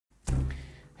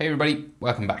Hey everybody,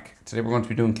 welcome back. Today we're going to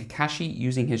be doing Kakashi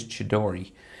using his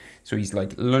Chidori. So he's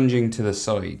like lunging to the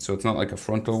side, so it's not like a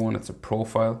frontal one, it's a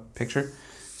profile picture.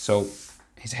 So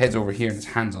his head's over here and his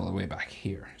hand's all the way back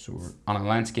here. So we're on a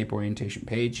landscape orientation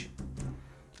page,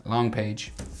 a long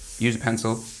page. Use a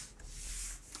pencil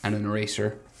and an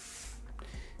eraser.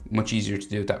 Much easier to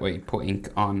do it that way. Put ink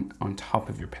on top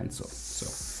of your pencil.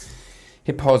 So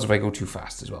hit pause if I go too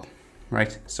fast as well.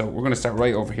 Right, so we're going to start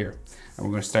right over here, and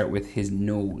we're going to start with his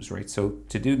nose, right? So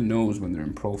to do the nose when they're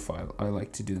in profile, I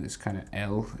like to do this kind of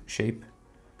L shape,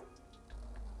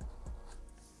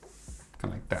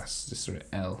 kind of like that, just sort of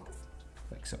L,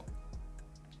 like so.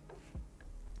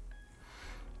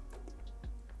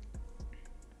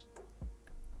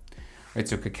 Right,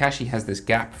 so Kakashi has this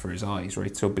gap for his eyes,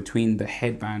 right? So between the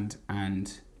headband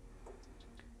and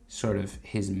sort of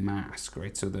his mask,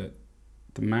 right? So the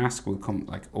mask will come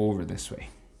like over this way,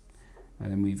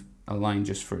 and then we've a line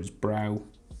just for his brow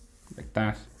like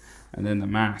that, and then the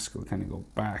mask will kind of go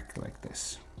back like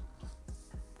this.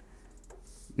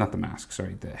 Not the mask,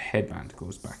 sorry, the headband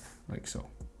goes back like so.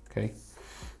 Okay,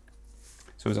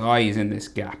 so his eye is in this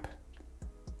gap,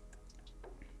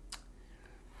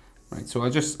 right? So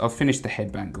I'll finish the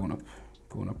headband going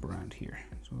up around here.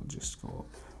 So I'll just go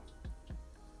up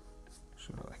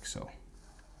sort of like so.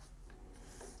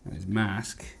 And his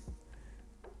mask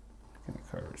kind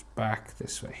of curves back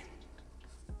this way.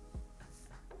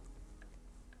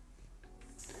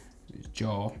 His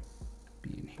jaw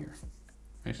be in here,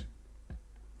 right?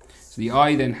 So the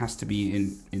eye then has to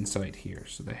be inside here.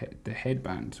 So the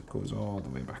headband goes all the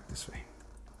way back this way,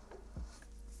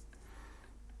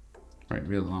 right,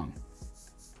 real long.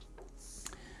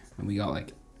 And we got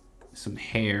like some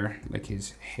hair, like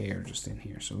his hair just in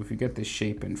here. So if we get this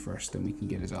shape in first, then we can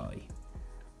get his eye.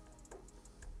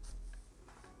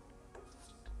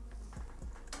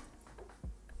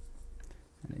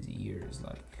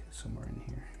 Like somewhere in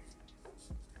here,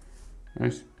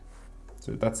 right?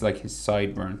 So that's like his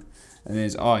sideburn, and then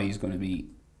his eye is going to be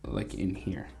like in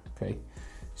here. Okay,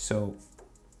 so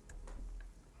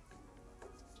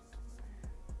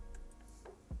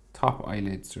top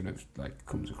eyelid sort of like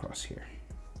comes across here,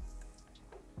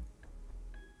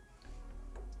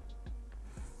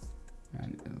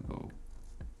 and it'll go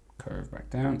curve back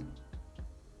down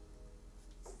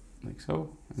like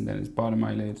so, and then his bottom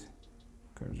eyelid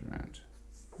curves around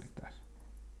like that.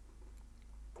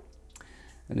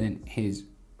 And then his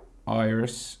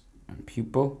iris and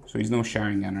pupil, so he's no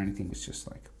Sharingan or anything, it's just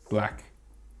like black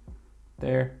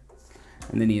there.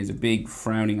 And then he has a big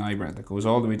frowning eyebrow that goes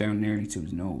all the way down nearly to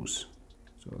his nose.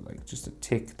 So like just a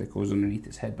tick that goes underneath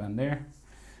his headband there.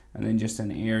 And then just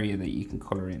an area that you can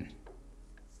color in,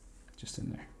 just in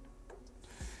there.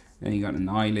 Then you got an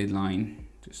eyelid line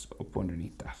just up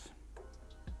underneath that.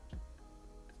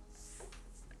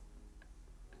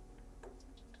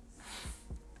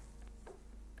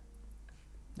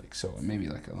 Like so, and maybe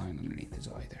like a line underneath his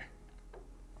eye there.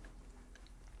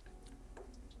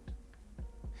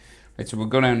 Right, so we'll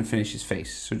go down and finish his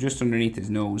face. So just underneath his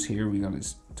nose here, we got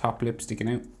his top lip sticking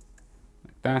out,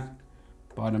 like that.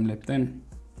 Bottom lip then,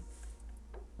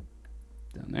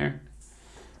 down there.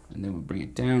 And then we'll bring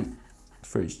it down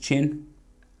for his chin,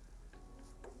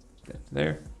 down to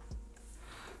there.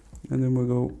 And then we'll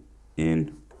go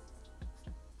in.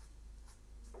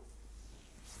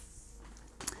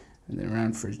 And then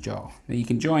around for his jaw. Now you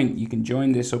can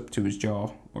join this up to his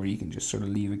jaw, or you can just sort of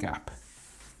leave a gap.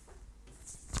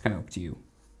 It's kind of up to you.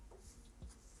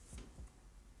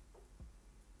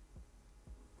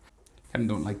 I kind of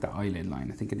don't like the eyelid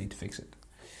line. I think I need to fix it.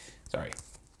 Sorry.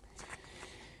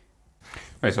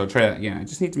 Right, so I'll try that again. I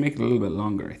just need to make it a little bit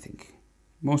longer, I think.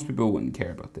 Most people wouldn't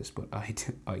care about this, but I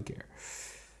care.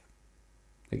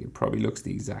 Like it probably looks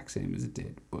the exact same as it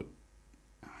did, but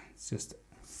it's just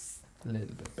a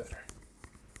little bit better.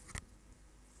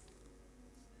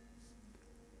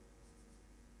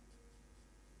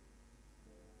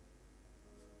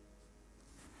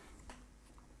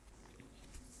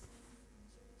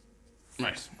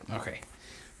 Right, okay,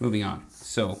 moving on.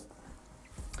 So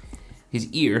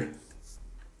his ear,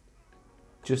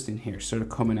 just in here, sort of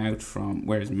coming out from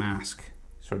where his mask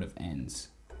sort of ends,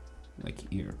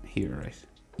 like ear here, right?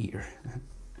 Ear.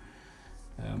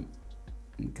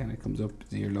 And kind of comes up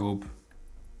his earlobe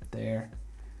there.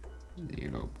 The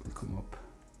earlobe will come up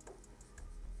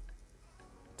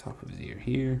top of his ear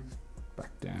here,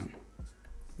 back down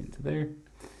into there, and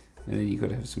then you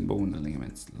could have some bone and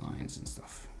ligaments, lines and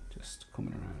stuff just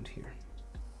coming around here.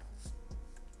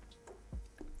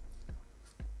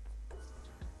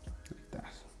 Like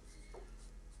that.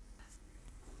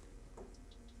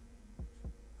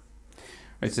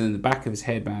 Right, so in the back of his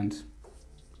headband,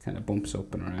 kind of bumps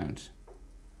up and around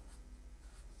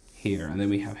here, and then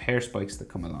we have hair spikes that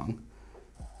come along.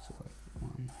 So like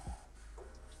 1,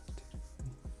 2,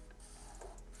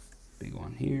 big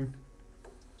one here,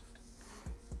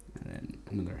 and then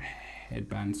another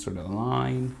headband sort of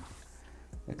line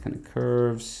that kind of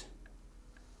curves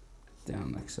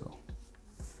down like so.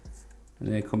 And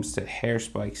then it comes to hair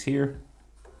spikes here,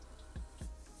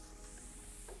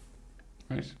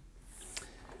 right?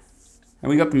 And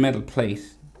we got the metal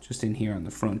plate just in here on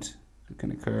the front. It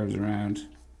kind of curves around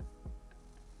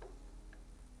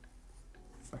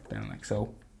back down like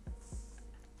so.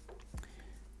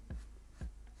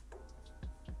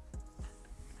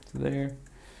 So there.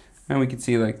 And we can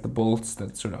see like the bolts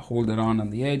that sort of hold it on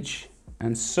the edge,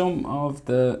 and some of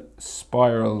the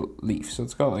spiral leaf. So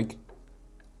it's got like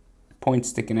points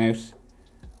sticking out,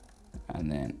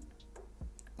 and then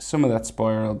some of that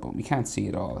spiral, but we can't see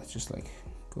it all. It just like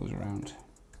goes around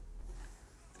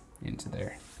into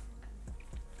there.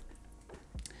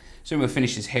 So we'll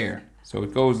finish his hair. So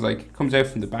it goes like, it comes out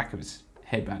from the back of his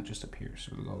headband just up here.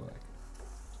 So it'll go like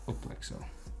up like so.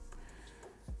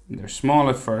 And they're small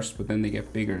at first, but then they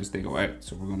get bigger as they go out.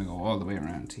 So we're going to go all the way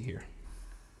around to here.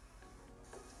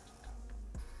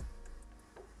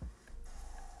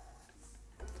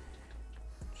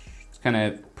 It's kind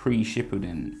of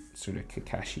pre-Shippuden sort of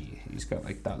Kakashi. He's got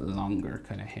like that longer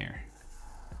kind of hair.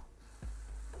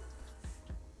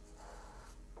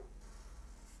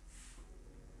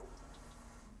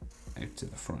 Out to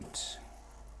the front.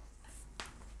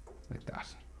 Like that.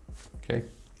 Okay.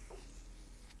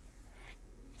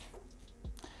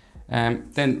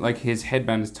 Then like his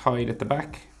headband is tied at the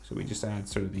back, so we just add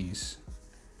sort of these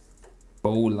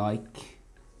bow-like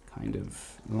kind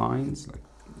of lines, like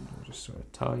they're just sort of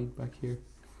tied back here.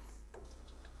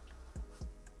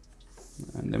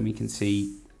 And then we can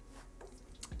see,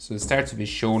 so it starts with his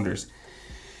shoulders.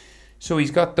 So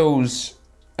he's got those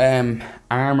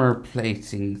armor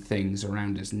plating things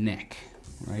around his neck,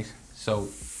 right? So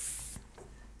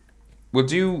we'll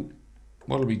do,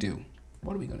 what do we do?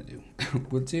 What are we gonna do?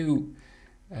 we'll do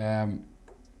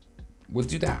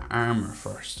that armor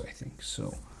first, I think.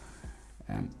 So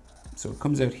so it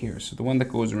comes out here. So the one that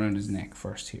goes around his neck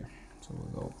first here. So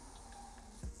we'll go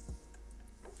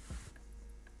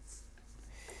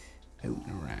out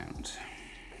and around.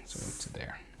 So out to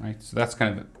there, right? So that's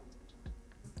kind of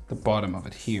the bottom of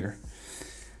it here.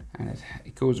 And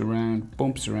it goes around,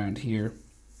 bumps around here,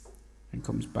 and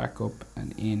comes back up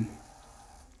and in.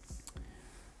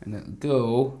 And it'll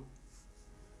go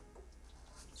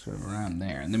sort of around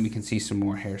there. And then we can see some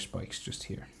more hair spikes just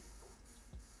here.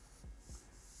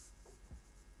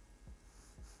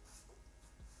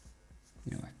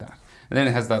 You know, like that. And then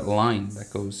it has that line that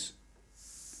goes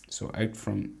so out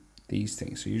from these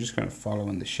things. So you're just kind of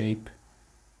following the shape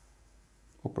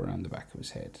up around the back of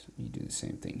his head. You do the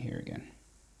same thing here again.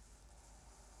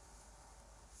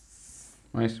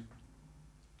 Right?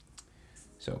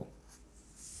 So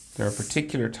they're a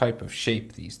particular type of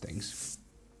shape, these things.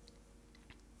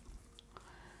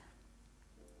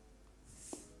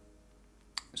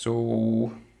 So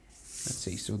let's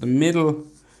see. So the middle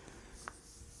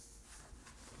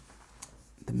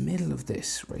of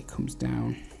this, right, comes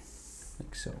down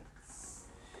like so.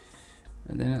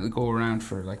 And then it'll go around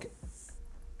for like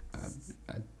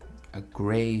a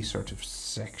gray sort of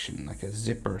section, like a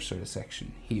zipper sort of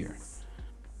section here.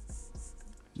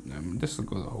 This will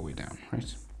go the whole way down,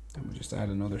 right? Then we'll just add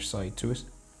another side to it.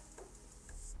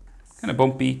 Kind of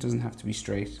bumpy, doesn't have to be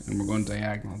straight, and we're going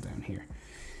diagonal down here.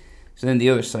 So then the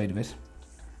other side of it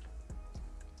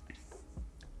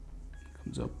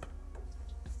comes up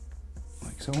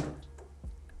like so.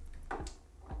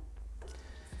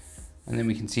 And then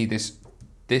we can see this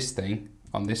thing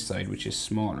on this side, which is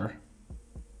smaller,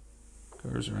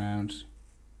 curves around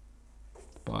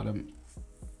the bottom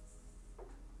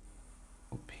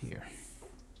up here.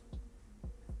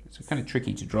 It's kind of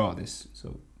tricky to draw this,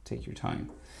 so take your time.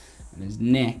 And his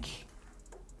neck,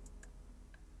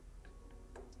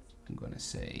 I'm going to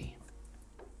say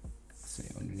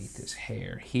underneath his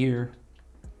hair here.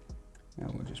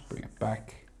 Now we'll just bring it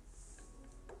back,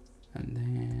 and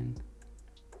then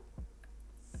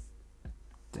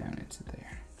down into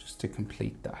there, just to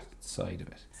complete that side of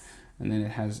it. And then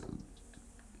it has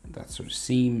that sort of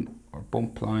seam or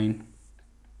bump line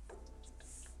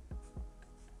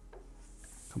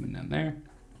coming down there.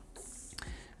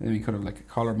 And then we could have like a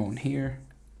collarbone here,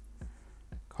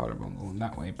 collarbone going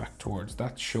that way back towards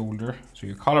that shoulder. So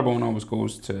your collarbone always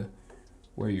goes to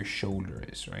where your shoulder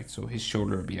is, right? So his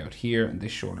shoulder will be out here and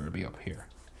this shoulder will be up here.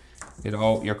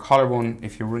 Your collarbone,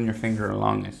 if you run your finger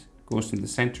along it, goes from the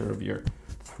center of your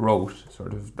throat,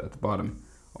 sort of at the bottom,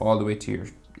 all the way to your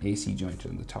AC joint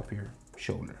on the top of your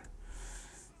shoulder.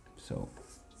 So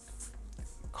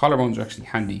collarbones are actually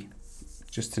handy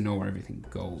just to know where everything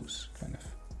goes, kind of.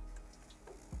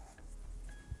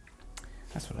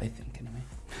 That's what I think anyway.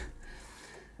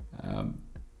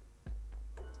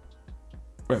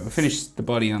 Right, we'll finish the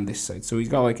body on this side. So he's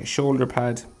got like a shoulder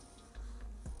pad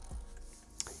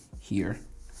here.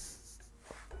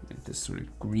 This sort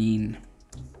of green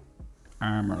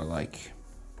armor-like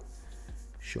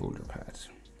shoulder pad.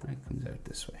 Right, comes out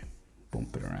this way.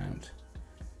 Bump it around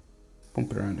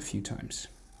a few times.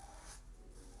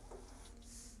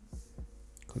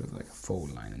 Could have like a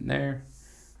fold line in there,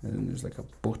 and then there's like a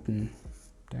button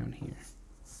down here.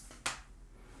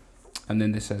 And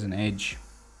then this has an edge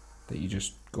that you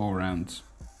just go around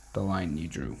the line you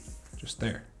drew, just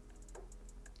there.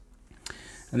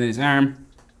 And then his arm,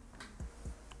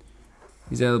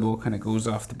 his elbow kind of goes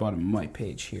off the bottom of my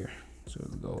page here. So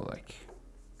it'll go like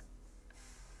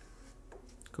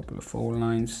a couple of fold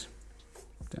lines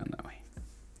down that way.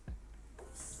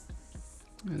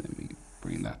 And then we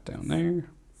bring that down there.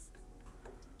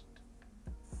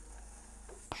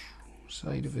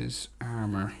 Side of his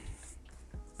armor,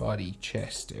 body,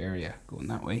 chest area going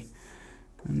that way.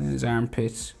 And then his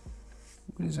armpit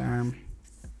with his arm,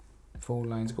 fold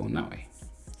lines going that way.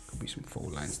 Could be some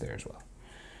fold lines there as well.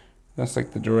 That's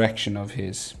like the direction of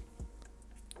his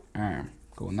arm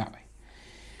going that way.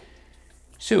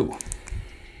 So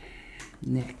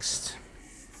next,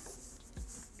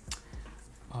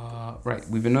 right,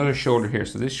 we've another shoulder here.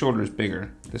 So this shoulder is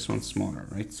bigger, this one's smaller,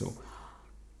 right? So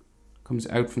comes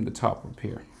out from the top up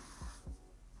here.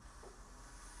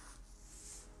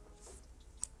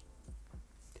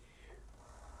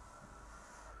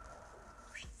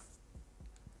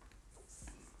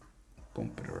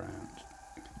 Bump it around,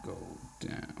 go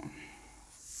down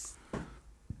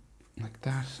like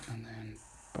that, and then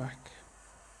back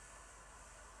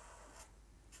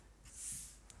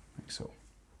like so.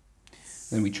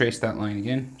 Then we trace that line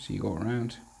again, so you go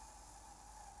around.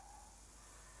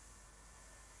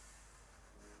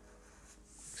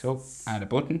 So add a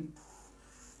button.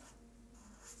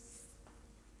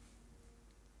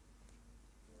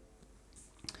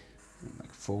 And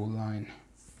like fold line,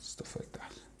 stuff like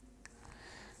that.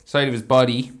 Side of his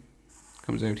body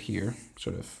comes out here,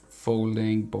 sort of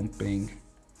folding, bumping.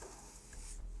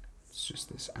 It's just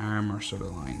this armor sort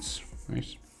of lines,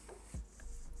 right?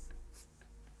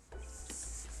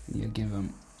 And you give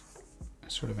him a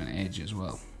sort of an edge as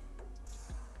well.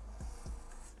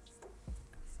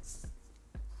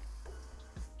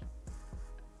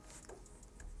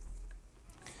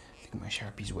 I think my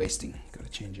Sharpie's wasting, gotta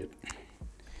change it.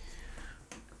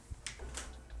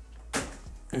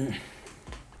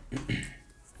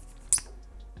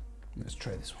 Let's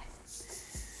try this one.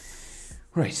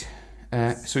 Right,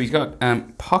 so he's got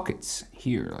pockets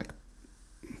here, like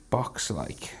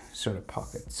box-like sort of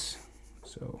pockets.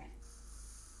 So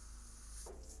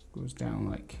goes down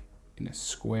like in a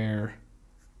square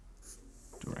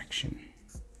direction.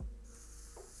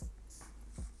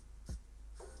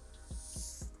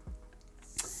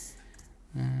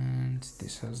 And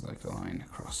this has like a line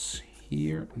across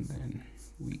here, and then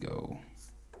we go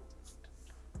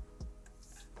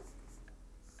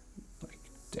like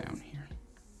down here.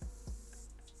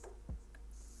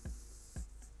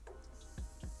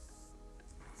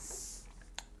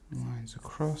 Lines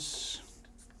across.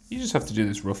 You just have to do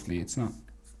this roughly. It's not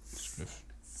sort of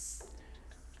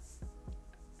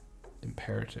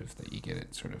imperative that you get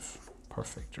it sort of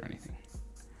perfect or anything.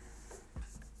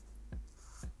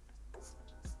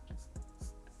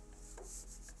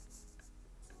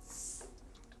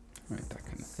 Right, that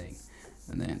kind of thing.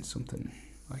 And then something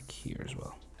like here as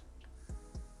well.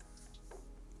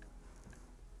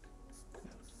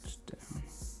 Just down.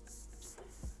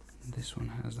 And this one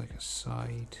has like a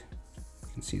side.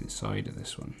 You can see the side of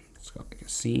this one. It's got like a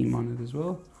seam on it as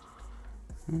well.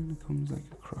 And it comes like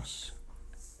across.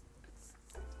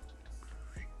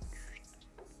 Like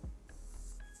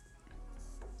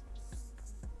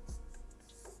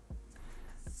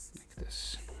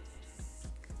this.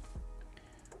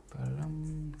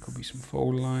 Could be some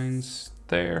fold lines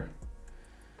there.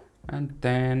 And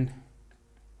then,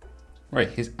 right,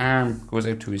 his arm goes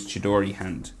out to his Chidori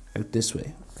hand, out this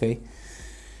way, okay?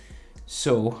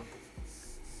 So,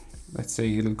 let's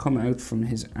say it'll come out from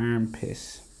his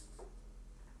armpit.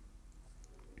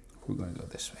 We're gonna go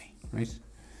this way, right?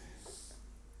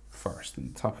 First,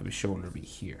 and the top of his shoulder will be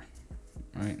here,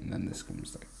 right? And then this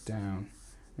comes like down.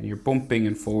 And you're bumping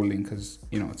and folding because,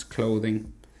 you know, it's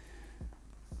clothing.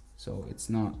 So it's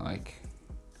not like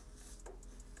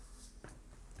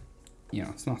you know,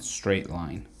 it's not straight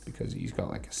line because he's got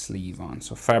like a sleeve on.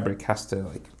 So fabric has to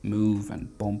like move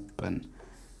and bump and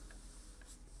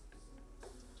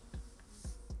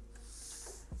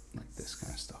like this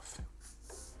kind of stuff.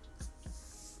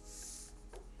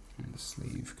 And the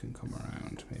sleeve can come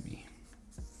around maybe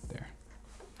there.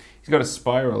 He's got a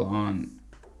spiral on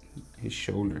his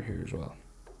shoulder here as well.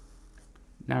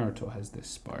 Naruto has this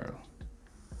spiral.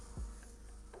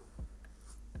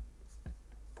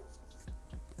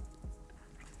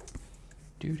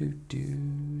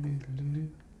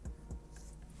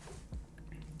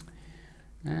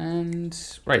 And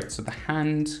right, so the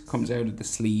hand comes out of the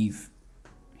sleeve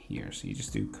here. So you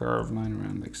just do curve line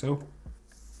around like so.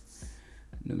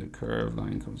 Another curve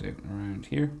line comes out and around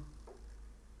here.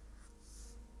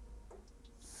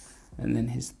 And then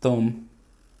his thumb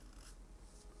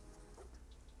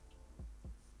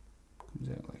comes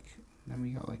out like, then we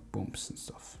got like bumps and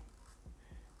stuff.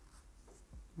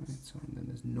 Right, so and then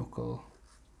there's knuckle.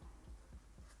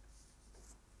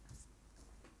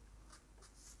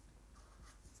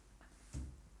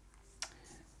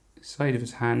 Side of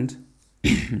his hand.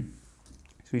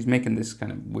 So he's making this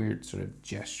kind of weird sort of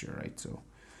gesture, right? So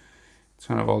it's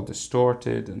kind of all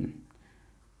distorted, and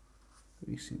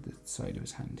you see the side of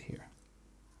his hand here.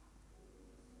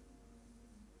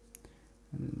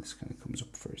 And then this kind of comes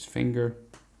up for his finger.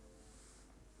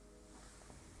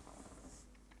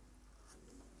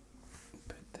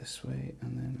 Put it this way,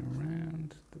 and then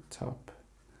around the top,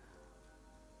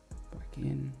 back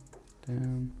in,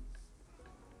 down.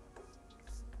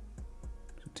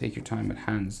 So take your time with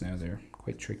hands now, they're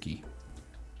quite tricky.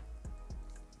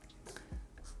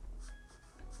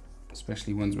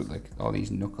 Especially ones with like all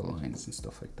these knuckle lines and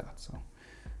stuff like that. So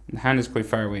and the hand is quite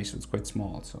far away, so it's quite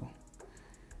small, so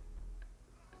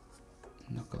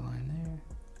knuckle line there,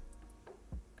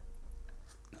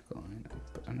 knuckle line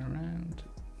up and around,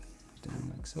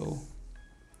 down like so,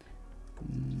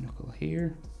 knuckle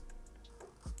here,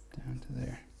 down to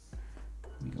there.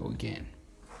 We go again.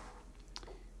 So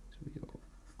we go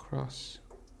across,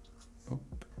 up,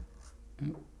 up,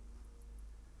 knuckle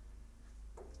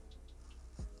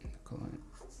line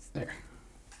there.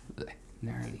 Blech,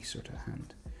 gnarly sort of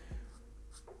hand.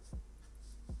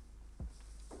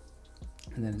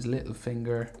 And then his little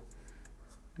finger,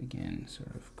 again,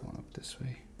 sort of going up this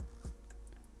way.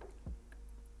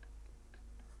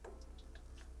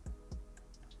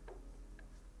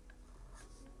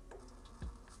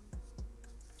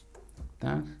 Like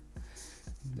that.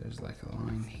 There's like a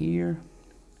line here.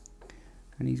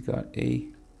 And he's got a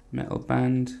metal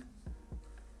band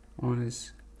on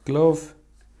his glove.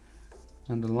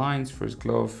 And the lines for his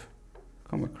glove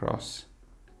come across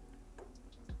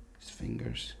his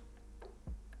fingers.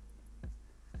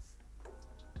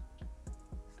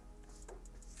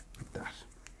 That.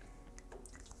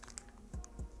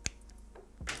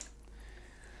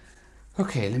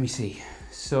 Okay, let me see.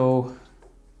 So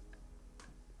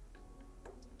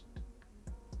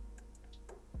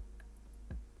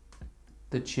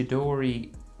the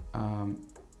Chidori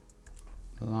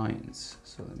lines.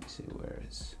 So let me see, where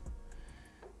is,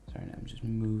 sorry, I'm just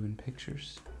moving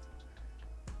pictures.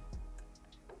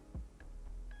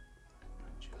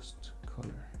 Adjust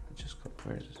color.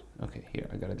 Where is it? Okay, here,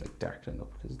 I got it like darkened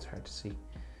up because it's hard to see.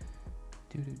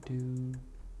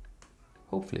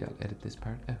 Hopefully I'll edit this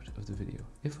part out of the video.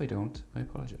 If I don't, I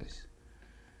apologize,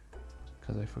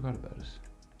 because I forgot about it.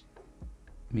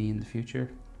 Me in the future,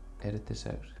 edit this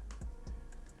out.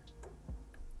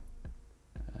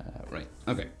 Right,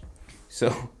 okay, so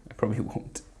I probably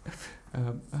won't.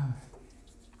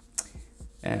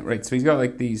 Right, so he's got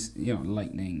like these, you know,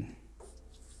 lightning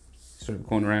sort of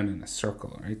going around in a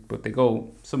circle, right? But they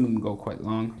go, some of them go quite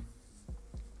long.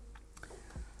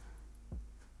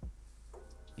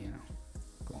 You know,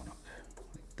 going up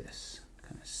like this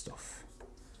kind of stuff.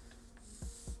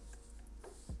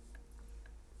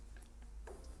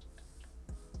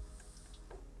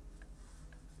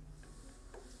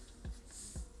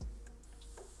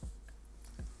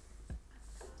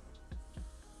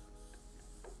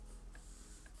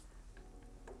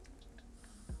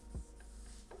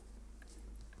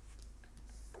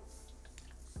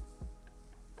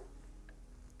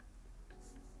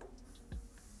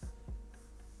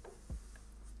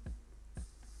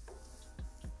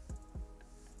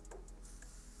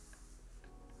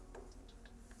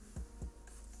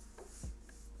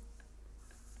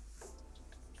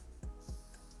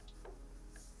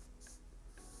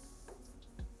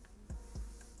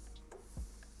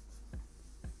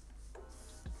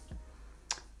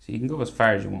 So you can go as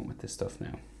far as you want with this stuff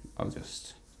now. I'll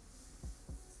just...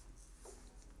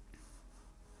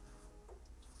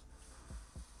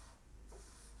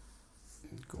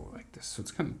 So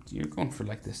it's kind of, you're going for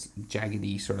like this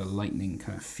jaggedy sort of lightning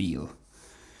kind of feel.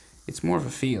 It's more of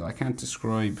a feel, I can't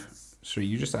describe. So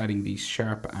you're just adding these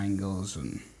sharp angles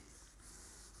and,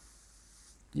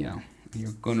 you know,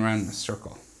 you're going around in a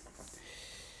circle.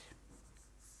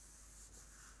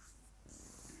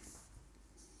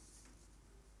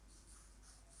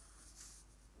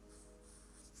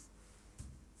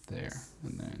 There,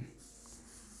 and then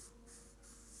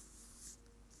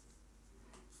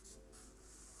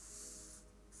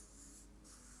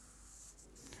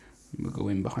we'll go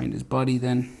in behind his body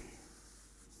then.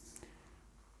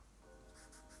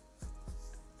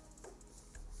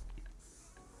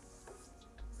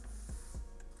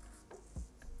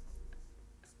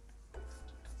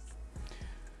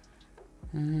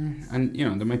 And you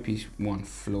know, there might be one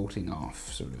floating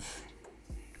off sort of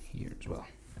here as well.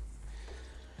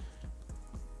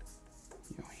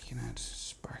 You know, you can add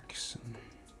sparks and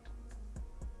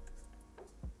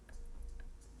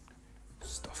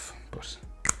stuff, but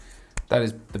that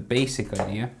is the basic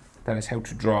idea. That is how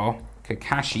to draw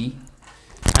Kakashi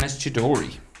and his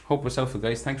Chidori. Hope it was helpful,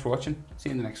 guys. Thanks for watching. See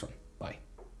you in the next one. Bye.